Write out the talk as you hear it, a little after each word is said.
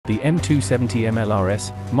The M270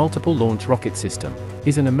 MLRS, Multiple Launch Rocket System,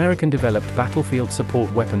 is an American-developed battlefield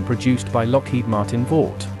support weapon produced by Lockheed Martin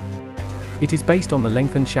Vought. It is based on the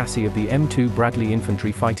lengthened chassis of the M2 Bradley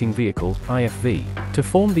Infantry Fighting Vehicle, IFV, to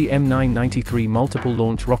form the M993 Multiple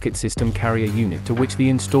Launch Rocket System carrier unit, to which the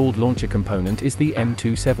installed launcher component is the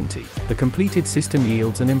M270. The completed system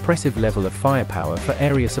yields an impressive level of firepower for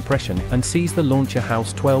area suppression and sees the launcher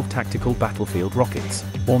house 12 tactical battlefield rockets,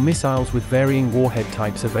 or missiles with varying warhead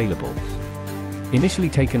types available. Initially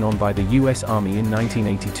taken on by the US Army in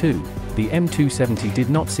 1982, the M270 did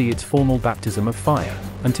not see its formal baptism of fire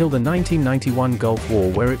until the 1991 Gulf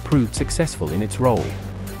War, where it proved successful in its role.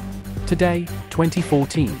 Today,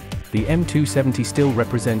 2014, the M270 still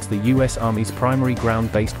represents the US Army's primary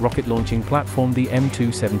ground-based rocket launching platform. The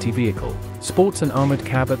M270 vehicle sports an armored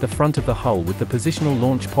cab at the front of the hull with the positional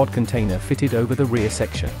launch pod container fitted over the rear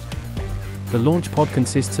section. The launch pod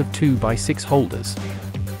consists of 2x6 holders.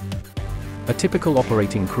 A typical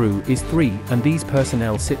operating crew is 3, and these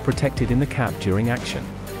personnel sit protected in the cab during action.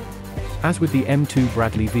 As with the M2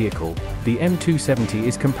 Bradley vehicle, the M270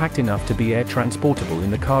 is compact enough to be air transportable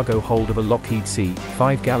in the cargo hold of a Lockheed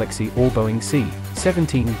C-5 Galaxy or Boeing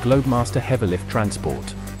C-17 Globemaster heavy-lift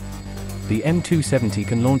transport. The M270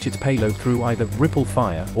 can launch its payload through either ripple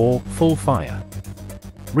fire or full fire.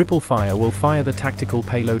 Ripple fire will fire the tactical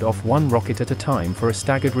payload off one rocket at a time for a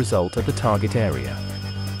staggered result at the target area.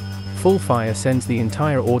 Full fire sends the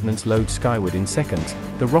entire ordnance load skyward in seconds,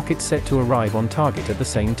 the rocket set to arrive on target at the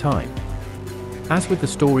same time. As with the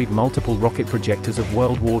storied multiple rocket projectors of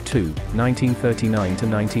World War II, 1939 to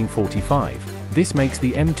 1945, this makes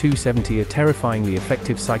the M270 a terrifyingly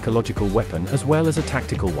effective psychological weapon as well as a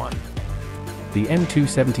tactical one. The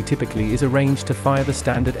M270 typically is arranged to fire the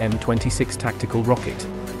standard M26 tactical rocket.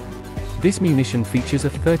 This munition features a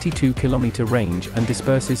 32-kilometer range and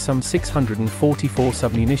disperses some 644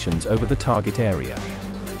 submunitions over the target area.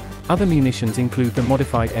 Other munitions include the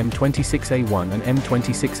modified M26A1 and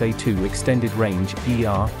M26A2 extended range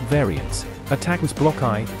ER variants, ATACMS Block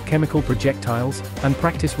I, chemical projectiles, and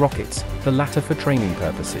practice rockets, the latter for training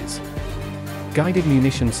purposes. Guided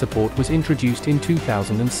munition support was introduced in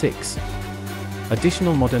 2006.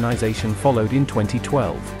 Additional modernization followed in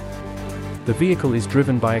 2012. The vehicle is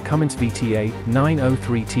driven by a Cummins VTA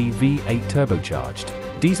 903T V8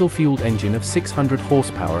 turbocharged, diesel-fueled engine of 600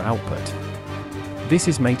 horsepower output. This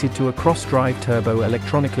is mated to a cross-drive turbo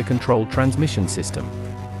electronically controlled transmission system.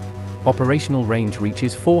 Operational range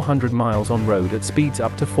reaches 400 miles on road at speeds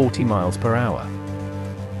up to 40 miles per hour.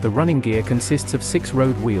 The running gear consists of 6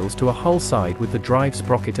 road wheels to a hull side with the drive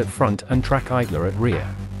sprocket at front and track idler at rear.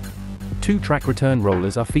 2 track return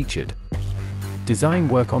rollers are featured. Design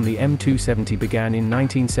work on the M270 began in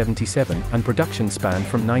 1977 and production spanned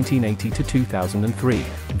from 1980 to 2003.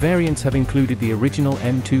 Variants have included the original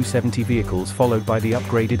M270 vehicles followed by the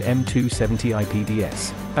upgraded M270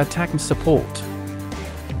 IPDS, ATACMS support.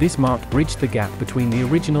 This marked bridged the gap between the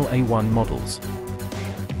original A1 models.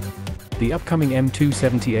 The upcoming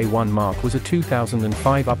M270A1 mark was a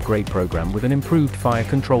 2005 upgrade program with an improved fire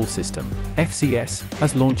control system, FCS,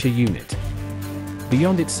 as launcher unit.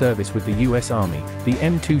 Beyond its service with the US Army, the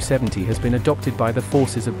M270 has been adopted by the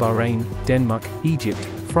forces of Bahrain, Denmark, Egypt,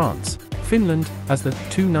 France, Finland, as the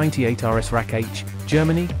 298 RS RAK-H,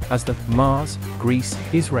 Germany, as the Mars, Greece,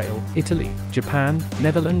 Israel, Italy, Japan,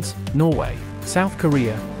 Netherlands, Norway, South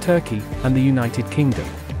Korea, Turkey, and the United Kingdom.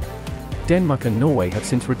 Denmark and Norway have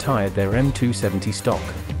since retired their M270 stock.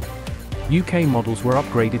 UK models were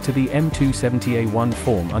upgraded to the M270A1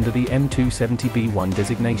 form under the M270B1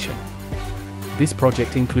 designation. This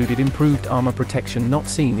project included improved armor protection not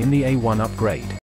seen in the A1 upgrade.